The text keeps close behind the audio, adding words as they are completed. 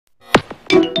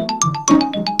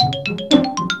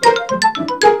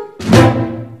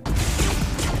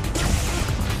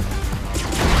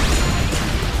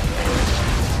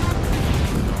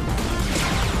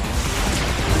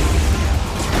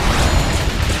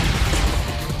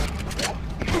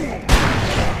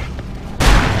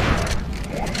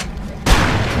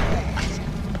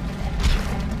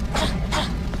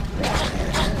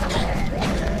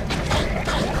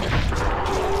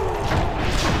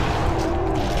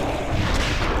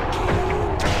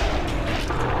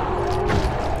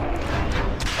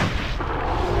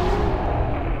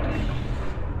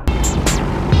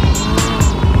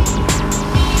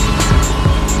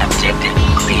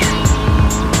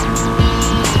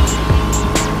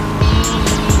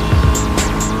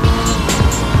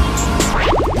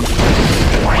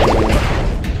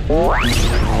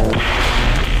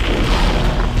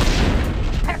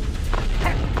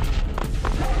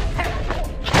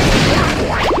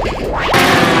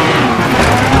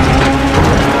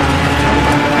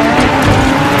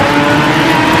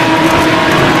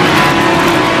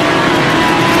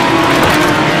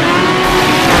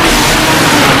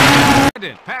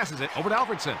Passes it over to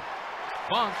Alfredson.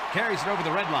 Funk carries it over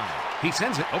the red line. He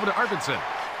sends it over to Arvidsson.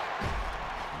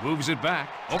 Moves it back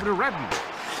over to Redden.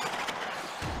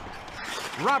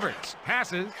 Roberts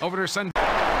passes over to Sun.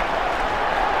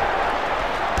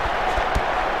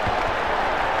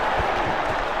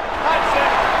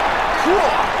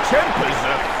 Tempers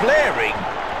are flaring.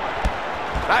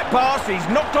 That pass is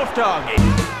knocked off target.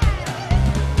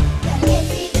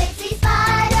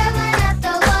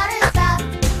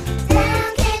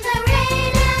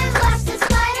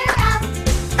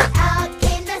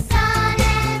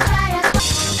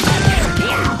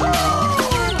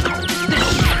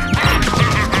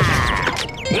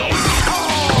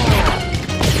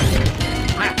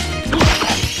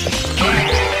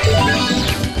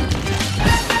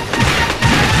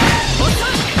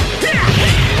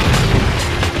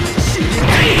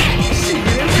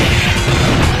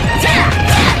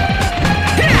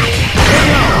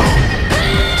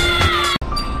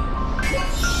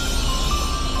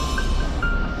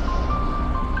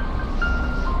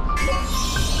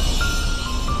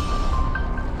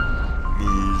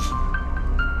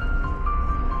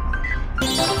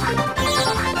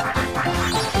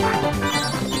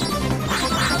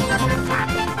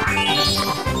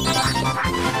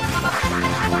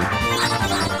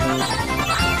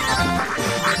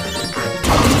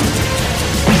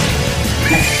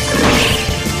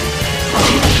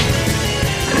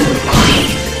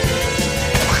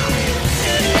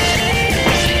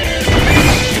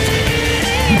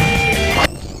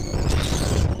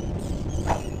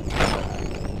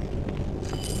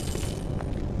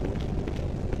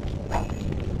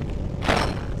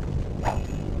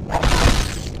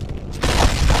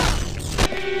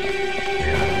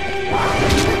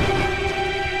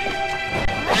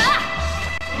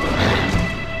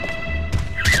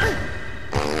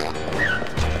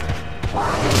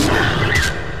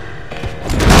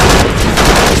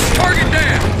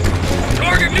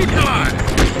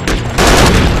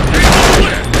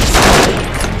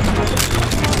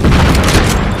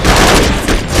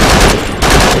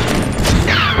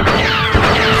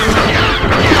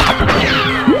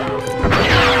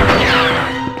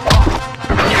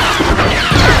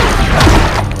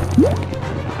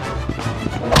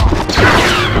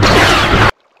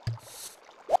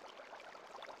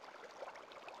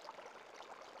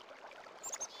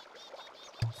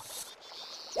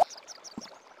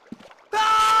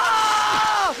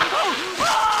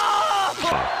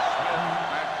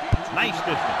 Nice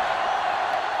distance.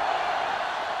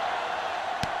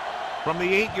 From the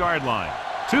 8-yard line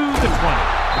to the 20.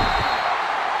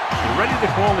 They're ready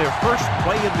to call their first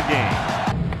play of the game.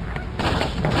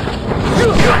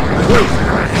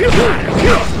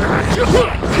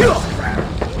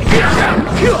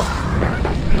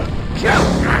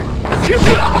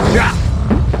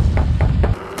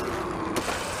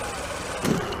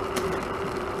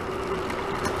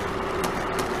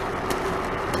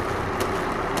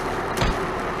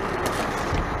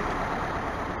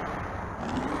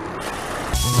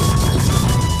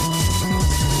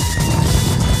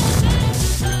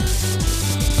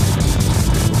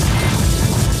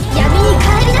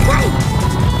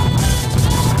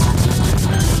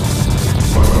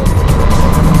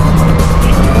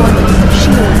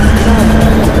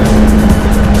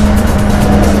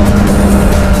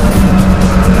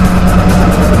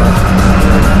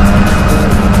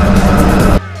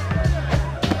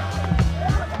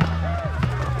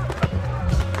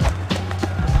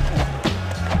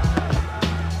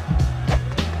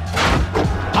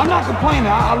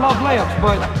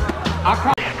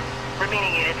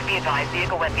 Remaining units, be advised,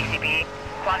 vehicle west BCB.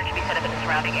 Spotted to be set up in the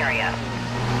surrounding area.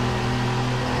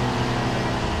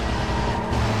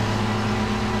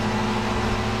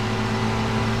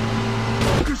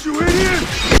 You idiot!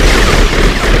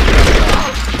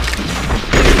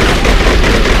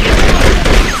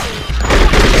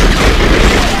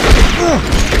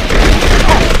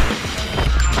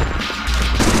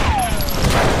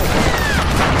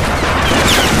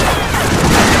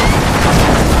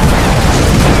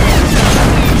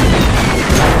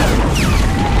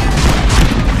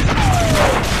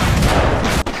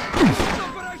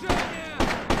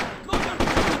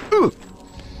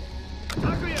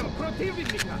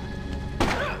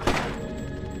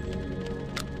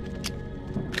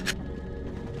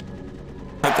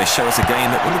 Hope they show us a game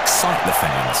that will excite the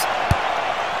fans.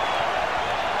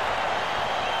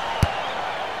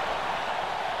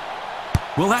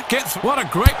 Will that get through? What a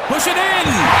great push it in!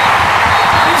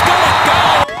 He's got it!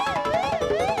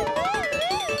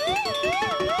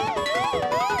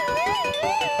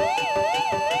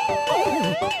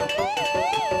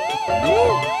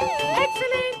 Goal!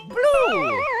 Excellent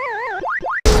blue!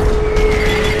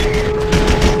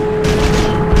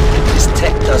 This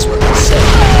tech does what they say.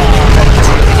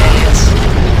 Aliens.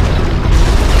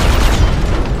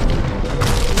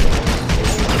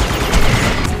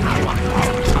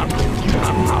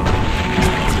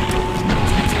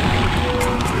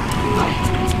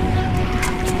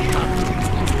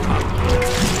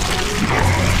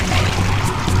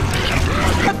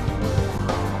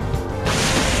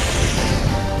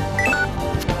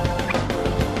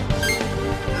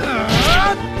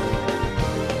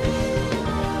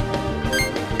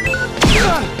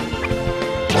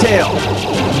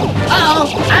 Uh-oh,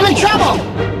 I'm in trouble!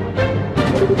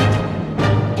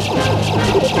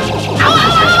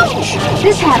 Ouch!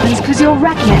 This happens because you're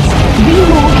reckless. Be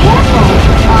more careful.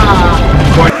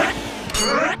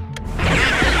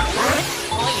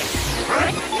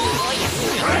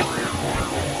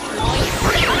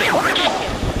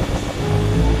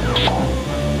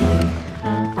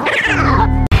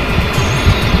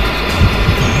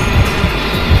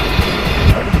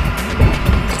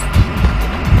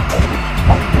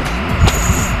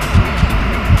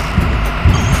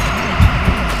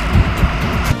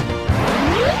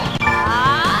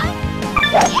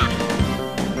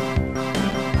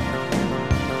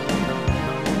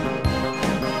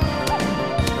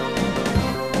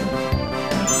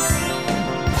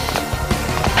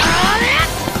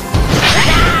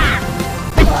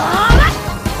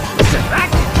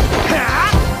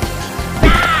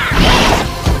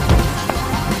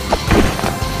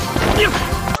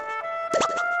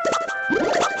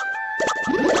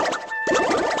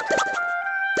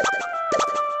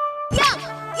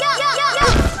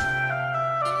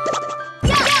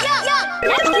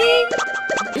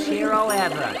 Zero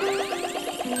ever.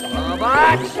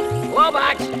 Robots!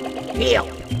 Robots! Heal!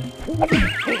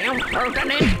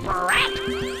 Impertinent brat!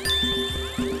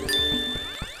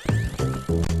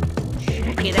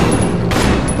 Check it out.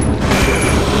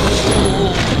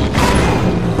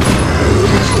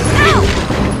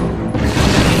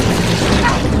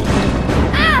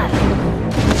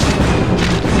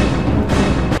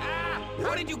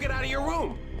 How did you get out of your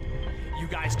room? You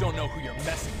guys don't know who you're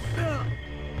messing with.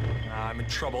 I'm in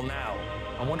trouble now.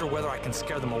 I wonder whether I can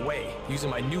scare them away using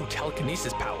my new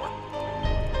telekinesis power.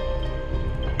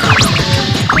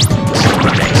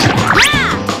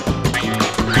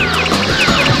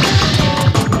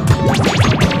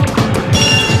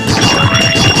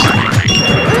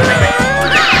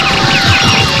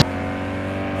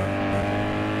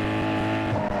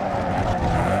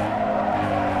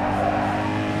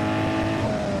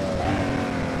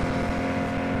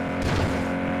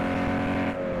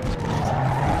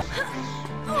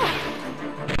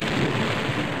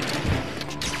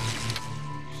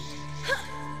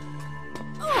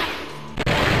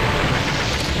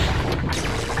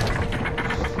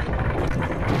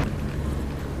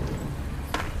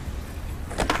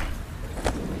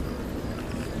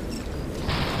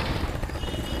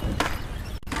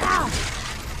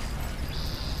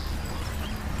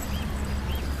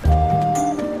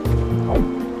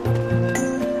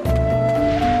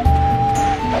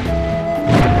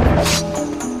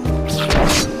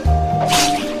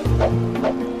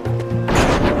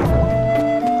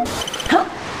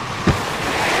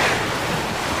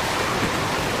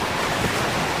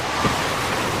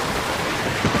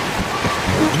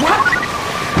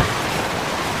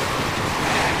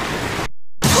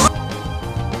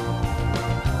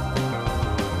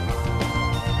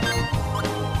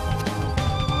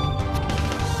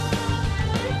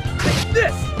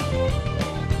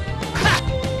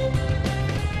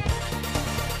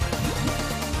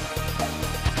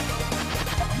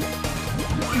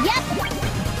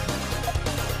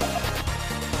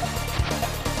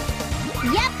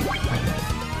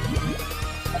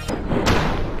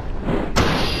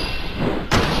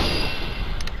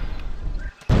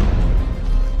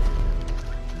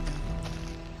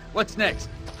 What's next?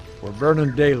 We're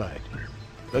burning daylight.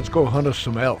 Let's go hunt us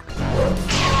some elk.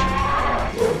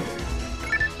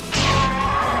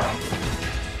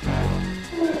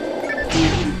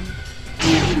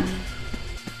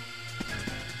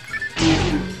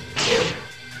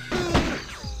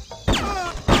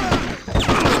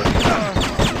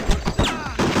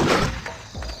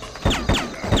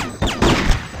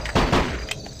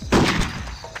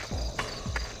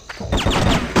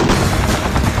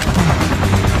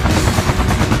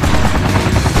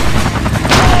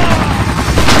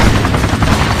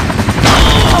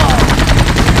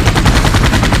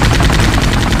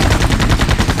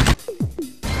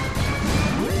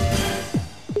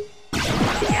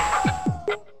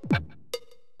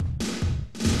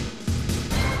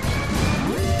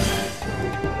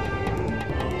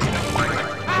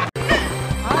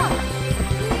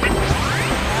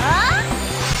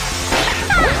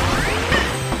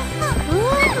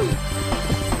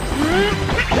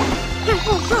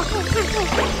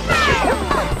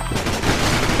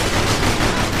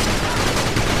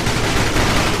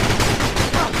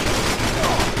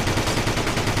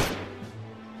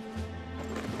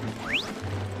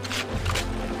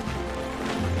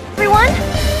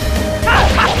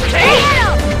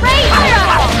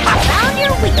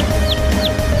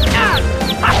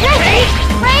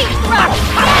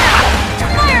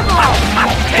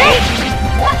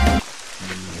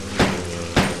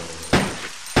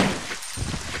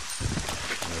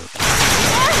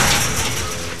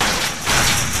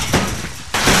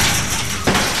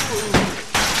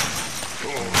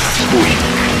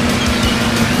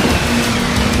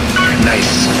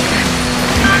 Nice.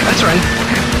 That's right.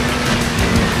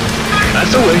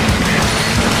 That's the way.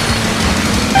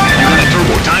 You're gonna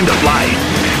turbo. Time to fly.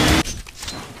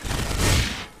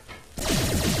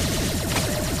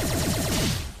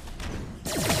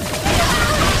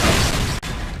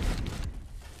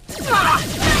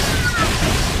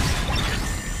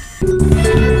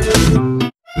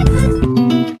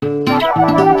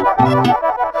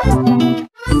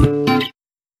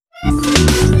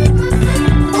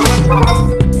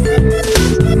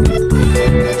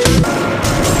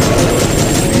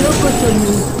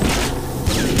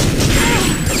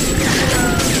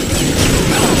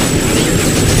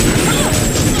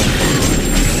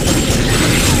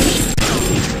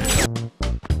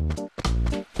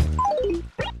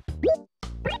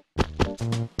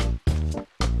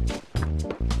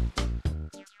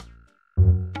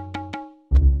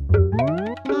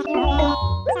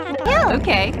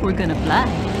 Okay, we're gonna fly.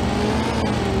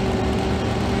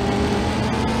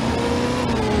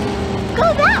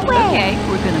 Go that way! Okay,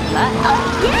 we're gonna fly. Oh,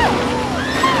 yes!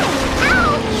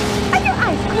 Ouch! Are your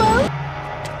eyes closed?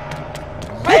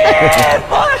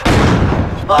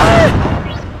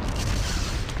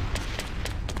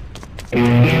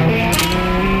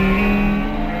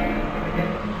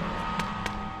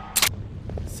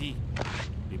 See,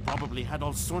 they probably had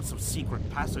all sorts of secret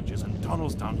passages and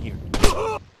tunnels down here.